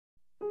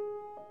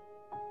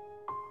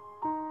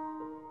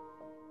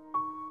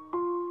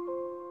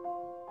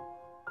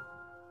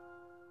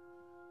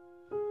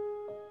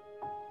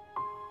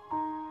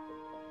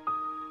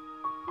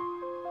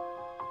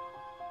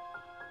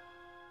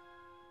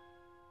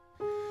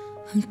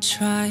I'm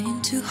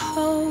trying to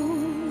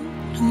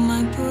hold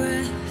my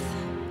breath,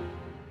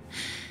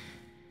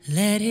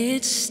 let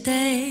it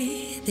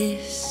stay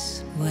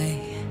this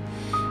way.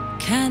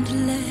 Can't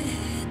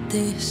let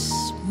this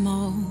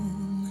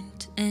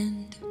moment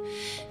end.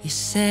 You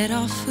set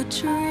off a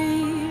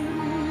dream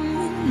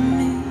in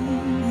me,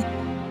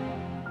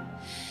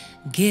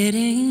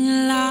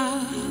 getting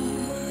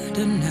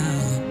louder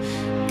now.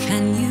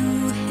 Can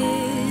you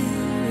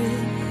hear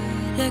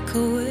it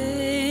echoing?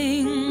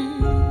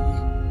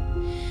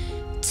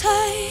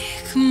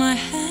 Take my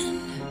hand,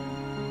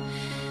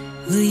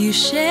 will you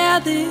share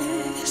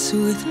this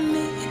with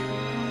me?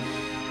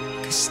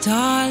 'Cause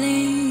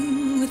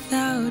darling,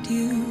 without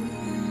you,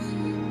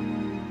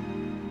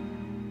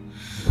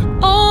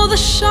 all the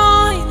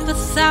shine of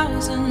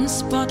 1,000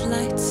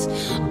 spotlights,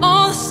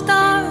 all the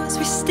stars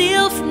we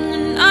steal from the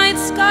night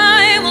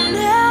sky will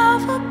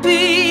never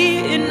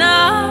be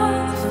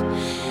enough,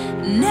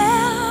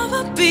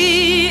 never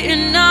be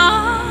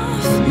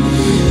enough.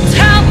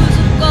 Towers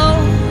of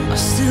gold are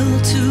still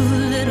too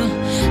little.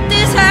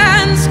 These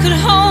hands could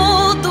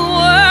hold the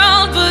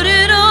world, but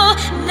it'll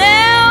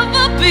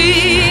never be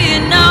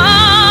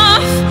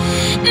enough,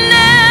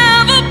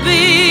 never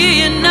be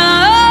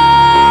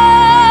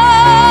enough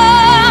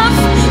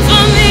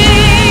for me.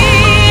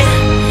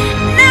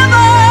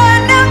 Never,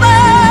 never,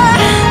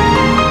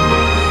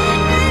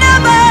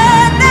 never,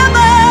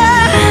 never,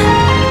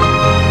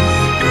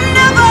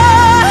 never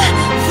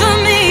for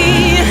me,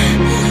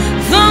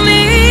 for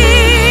me.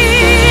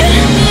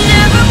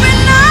 Never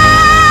enough,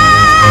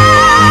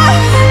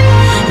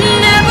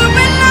 never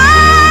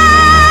enough,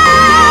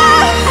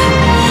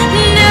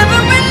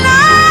 never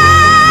enough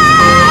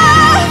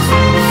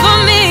for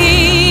me,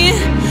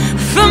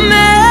 for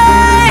me,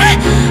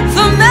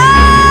 for me.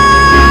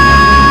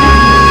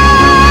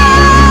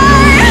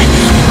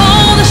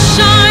 All the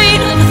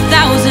shine of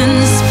 1,000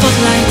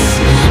 spotlights,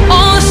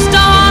 all the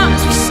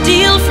stars we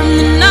steal from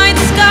the night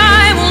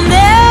sky will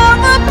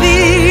never be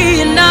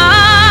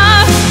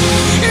enough,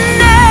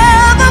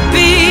 never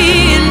be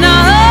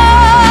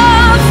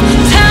enough.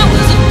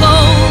 Towers of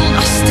gold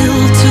are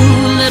still too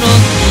little.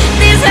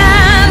 These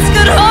hands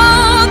could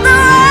hold the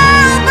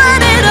world,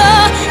 but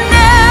it'll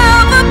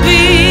never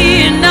be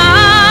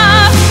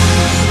enough,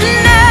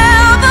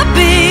 never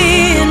be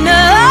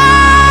enough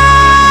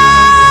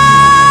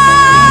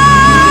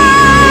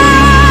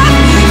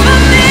for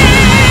me.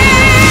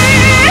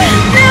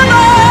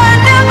 Never,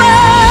 never,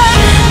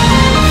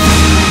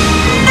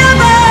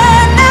 never,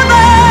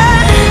 never,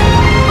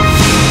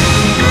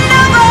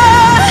 never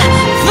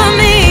for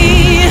me,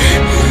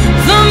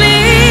 for me.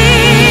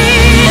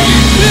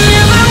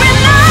 Never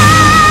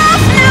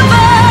enough,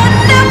 never,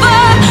 never,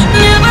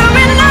 never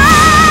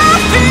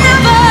enough,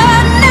 never,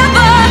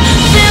 never,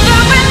 never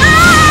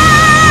enough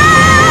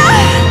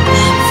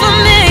for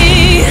me,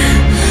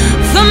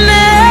 for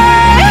me,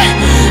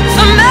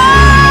 for me.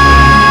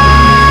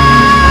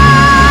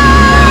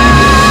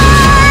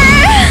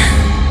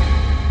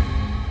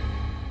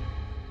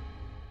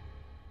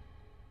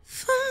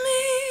 For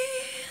me.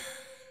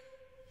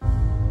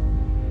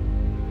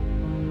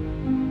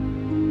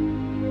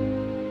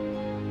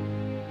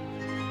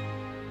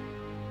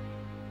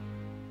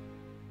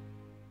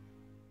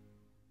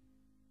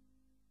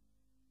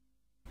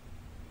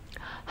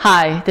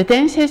 Hi, the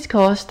dance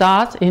called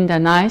Stars in the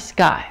Night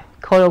Sky,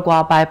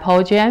 choreographed by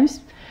Paul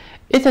James.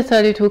 It's a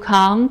 32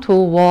 count,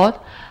 2-word,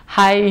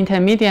 high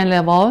intermediate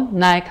level,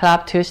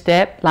 nightclub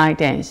 2-step line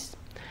dance.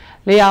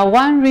 There are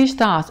 1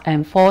 restart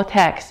and 4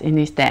 tags in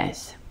this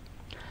dance.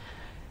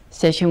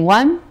 Section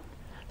 1,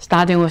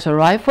 starting with the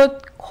right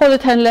foot, quarter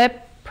turn left,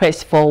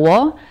 press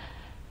forward,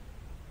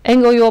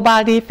 angle your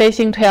body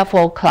facing 12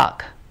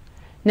 o'clock.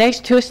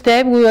 Next 2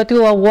 steps, we will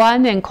do a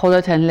 1 and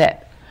quarter turn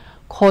left,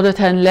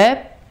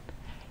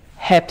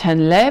 half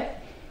turn left,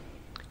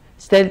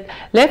 step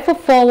left foot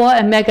forward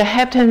and make a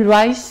half turn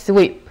right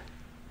sweep.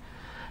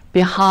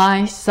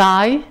 Behind,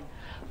 side,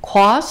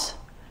 cross,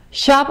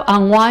 sharp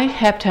unwind,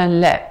 half turn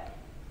left.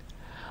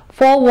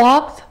 4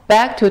 walks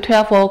back to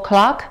 12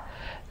 o'clock,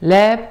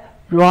 left,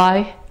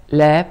 right,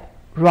 left,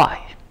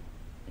 right.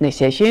 Next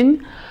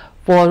section,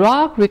 4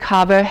 rock,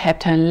 recover, half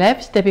turn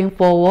left, stepping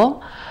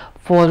forward.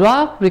 4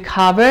 rock,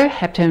 recover,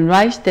 half turn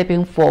right,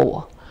 stepping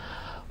forward.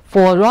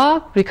 4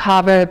 rock,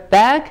 recover,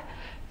 back,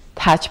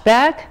 touch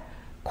back,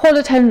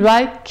 quarter turn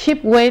right,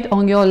 keep weight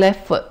on your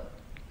left foot.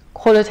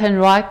 Quarter turn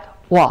right,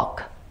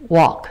 walk,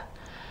 walk.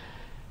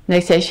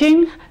 Next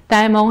section,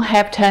 diamond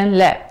half turn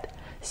left,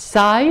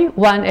 side,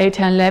 1/8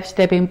 turn left,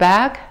 stepping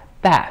back,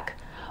 back.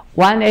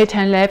 1/8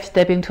 turn left,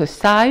 stepping to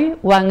side,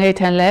 1/8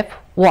 turn left,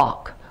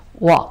 walk,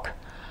 walk.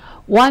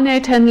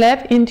 1/8 turn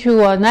left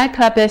into a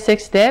nightclub basic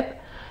step,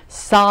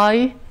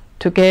 side,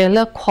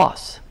 together,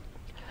 cross.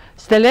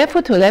 Step left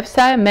foot to left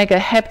side, make a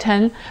half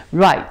turn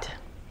right.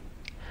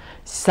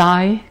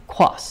 Side,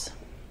 cross.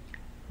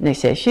 Next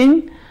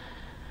section,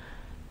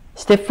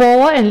 step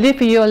forward and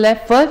lift your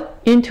left foot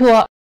into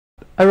a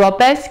rock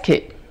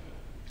basket.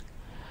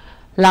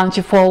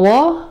 Lunge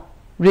forward,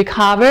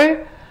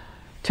 recover,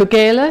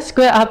 together,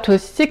 square up to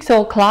 6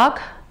 o'clock,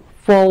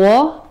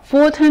 forward,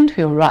 full turn to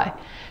your right,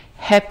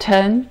 half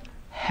turn,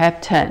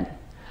 half turn.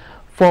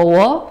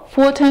 Forward,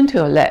 full turn to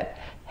your left,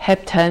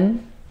 half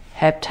turn,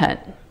 half turn.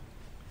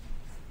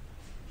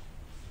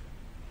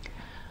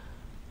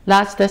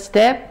 Last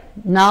step,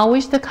 now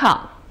is the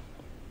count.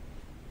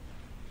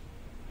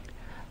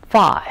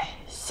 5,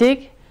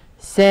 6,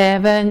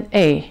 7,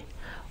 8.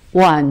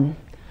 1,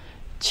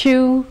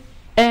 2,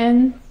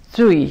 and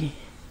 3.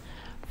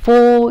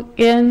 4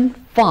 and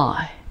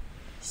 5.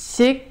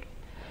 6,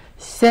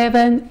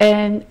 7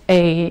 and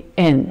 8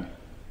 and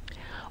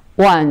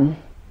 1,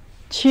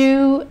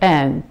 2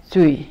 and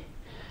 3.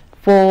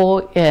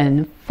 4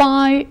 and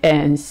 5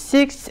 and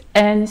 6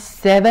 and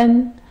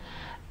 7,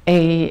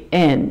 8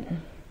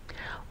 and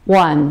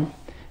 1,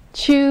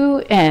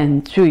 2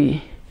 and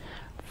 3.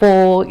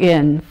 4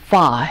 and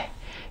 5,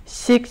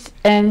 6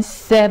 and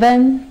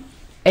 7,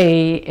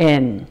 8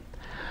 and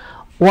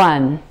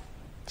 1,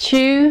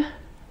 2,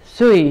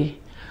 3,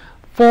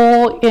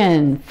 4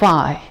 and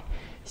 5,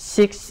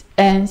 6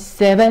 and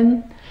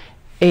 7,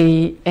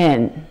 8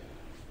 and.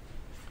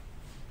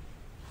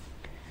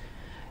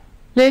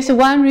 There's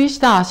one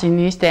restart in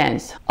this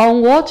dance.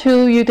 On wall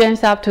 2, you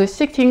dance up to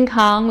 16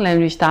 count, then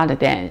restart the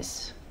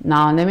dance.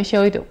 Now let me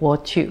show you the wall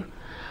 2.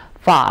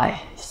 5,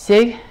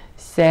 6,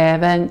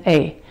 7,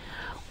 8.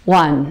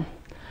 1,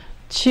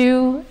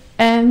 2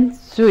 and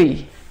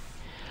 3.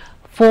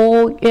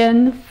 4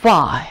 and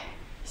 5.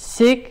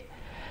 6,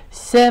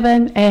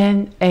 7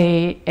 and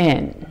 8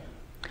 and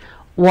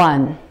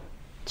 1,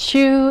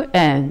 2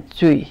 and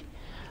 3.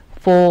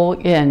 4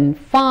 and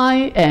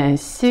 5 and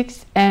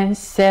 6 and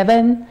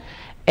 7,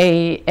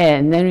 8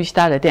 and then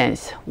restart the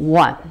dance.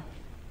 1.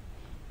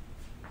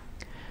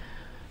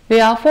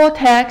 There are 4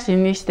 tags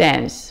in this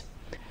dance.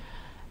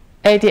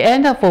 At the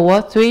end of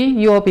wall 3,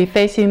 you will be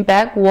facing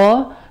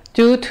backward,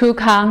 do 2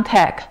 count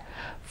tag.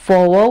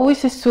 Forward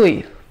with a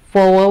sweep,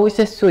 forward with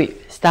a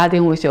sweep,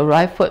 starting with your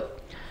right foot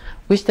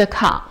with the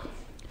count.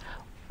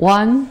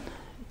 1,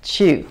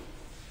 2.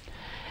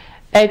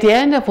 At the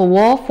end of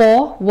wall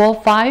 4, wall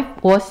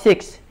 5, wall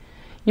 6,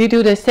 you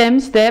do the same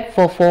step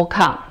for 4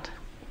 count.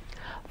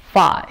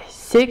 5,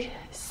 6,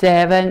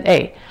 7,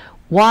 8.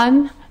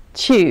 1,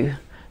 2,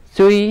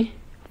 3,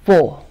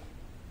 4.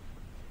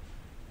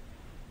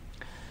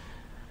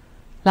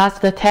 That's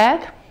the tag.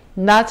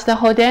 That's the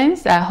whole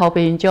dance. I hope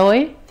you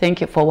enjoy.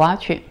 Thank you for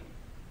watching.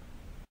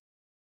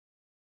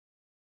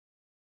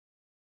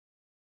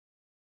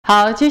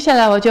 好，接下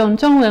来我就用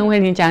中文为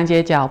你讲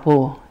解脚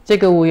步。这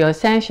个舞有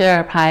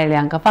32拍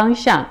，2个方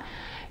向，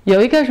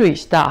有一个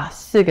restart，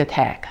 4个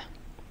tag。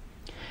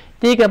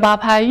第一个8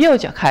拍，右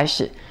脚开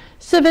始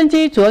，4分之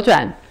一左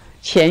转，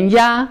前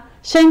压，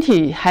身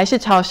体还是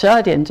朝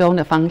12点钟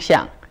的方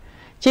向。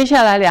接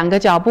下来2个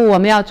脚步，我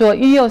们要做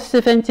一右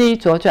4分之一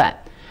左转。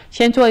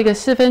先做一个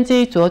4分之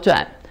一左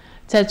转，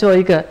再做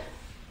一个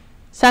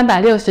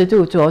360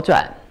度左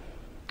转，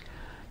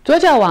左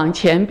脚往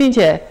前，并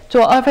且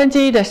做2分之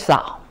一的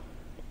扫，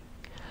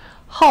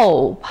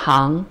后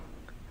旁，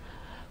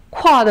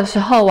跨的时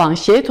候往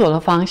斜左的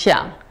方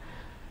向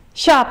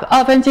 ，sharp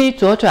 2分之一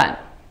左转，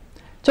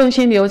重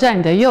心留在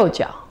你的右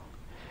脚。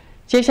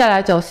接下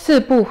来走4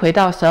步回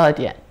到12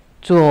点，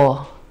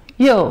左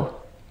右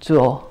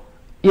左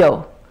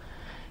右，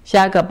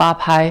下一个8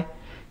拍。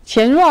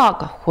前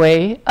rock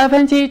回2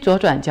分之一左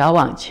转脚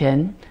往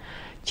前，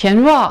前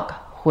rock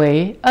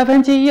回2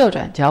分之一右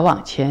转脚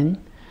往前，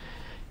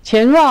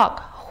前 rock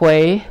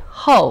回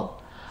后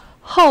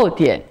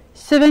点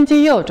4分之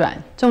一右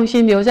转，重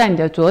心留在你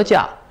的左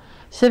脚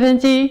，4分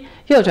之一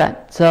右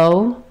转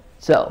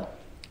走。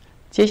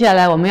接下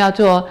来我们要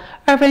做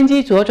2分之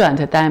一左转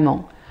的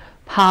diamond，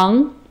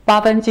 旁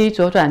8分之一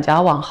左转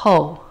脚往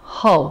后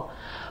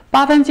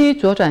，8分之一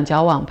左转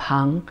脚往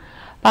旁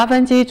，8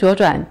分之一左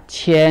转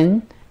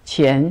前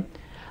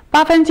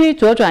，8分之一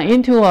左转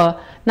into a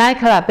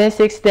nightclub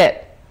basic step，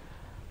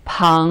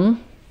 旁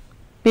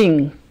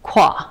并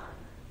跨，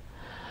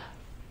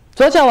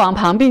左脚往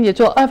旁，并且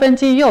做2分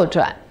之一右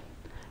转，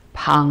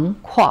旁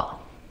跨。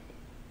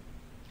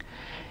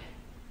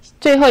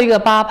最后一个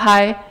8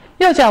拍，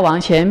右脚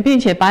往前，并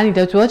且把你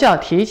的左脚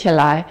提起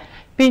来，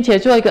并且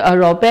做一个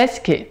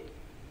arabesque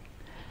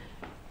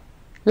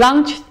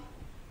lunge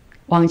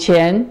往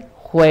前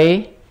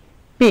回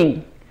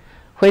并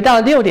回到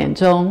6点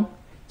钟。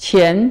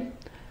前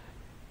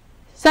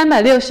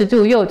360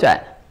度右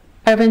转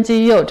，2分之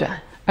一右转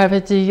，2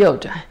分之一右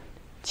转，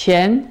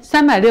前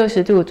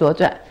360度左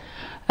转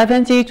，2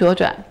分之一左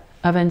转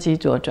，2分之一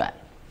左转。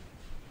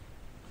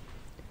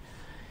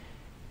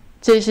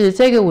这是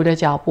这个舞的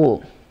脚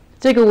步。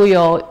这个舞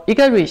有一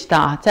个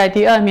restart， 在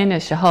第2面的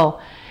时候，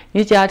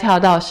你只要跳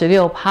到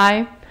16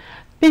拍，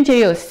并且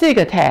有4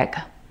个 tag。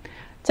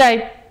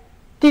在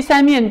第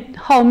3面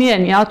后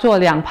面，你要做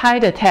2拍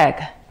的 tag。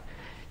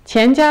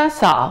前加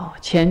扫，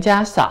前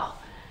加扫。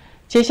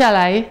接下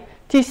来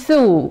第4、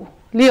5、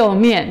6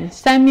面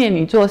3面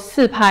你做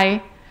4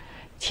拍，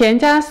前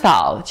加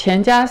扫，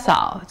前加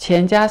扫，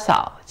前加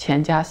扫，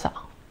前加扫。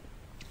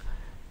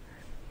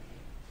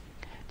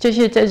这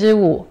是这支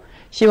舞，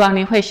希望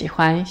您会喜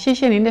欢。谢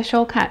谢您的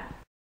收看。